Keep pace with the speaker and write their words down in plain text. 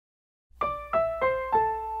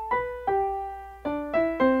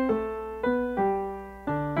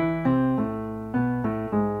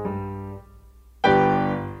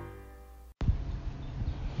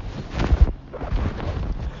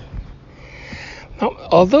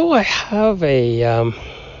Although I have a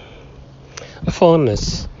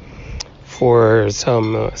fondness for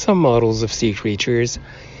some models of sea creatures,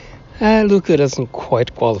 Luca doesn't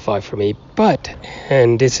quite qualify for me. But,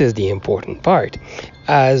 and this is the important part,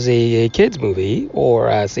 as a kids movie or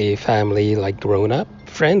as a family like grown-up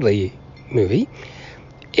friendly movie,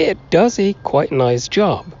 it does a quite nice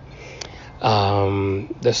job.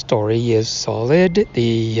 The story is solid.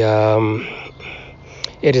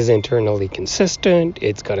 It is internally consistent.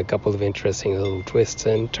 It's got a couple of interesting little twists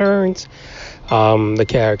and turns. The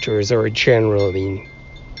characters are generally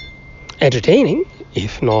entertaining,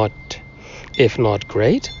 if not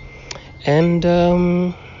great. And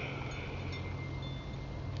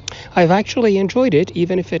I've actually enjoyed it,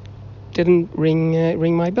 even if it didn't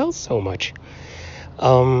ring my bell so much.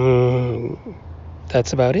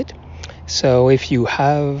 That's about it. So if you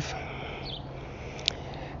have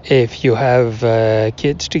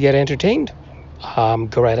kids to get entertained,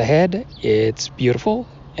 go right ahead. It's beautiful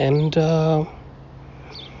and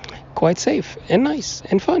quite safe and nice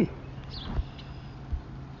and fun.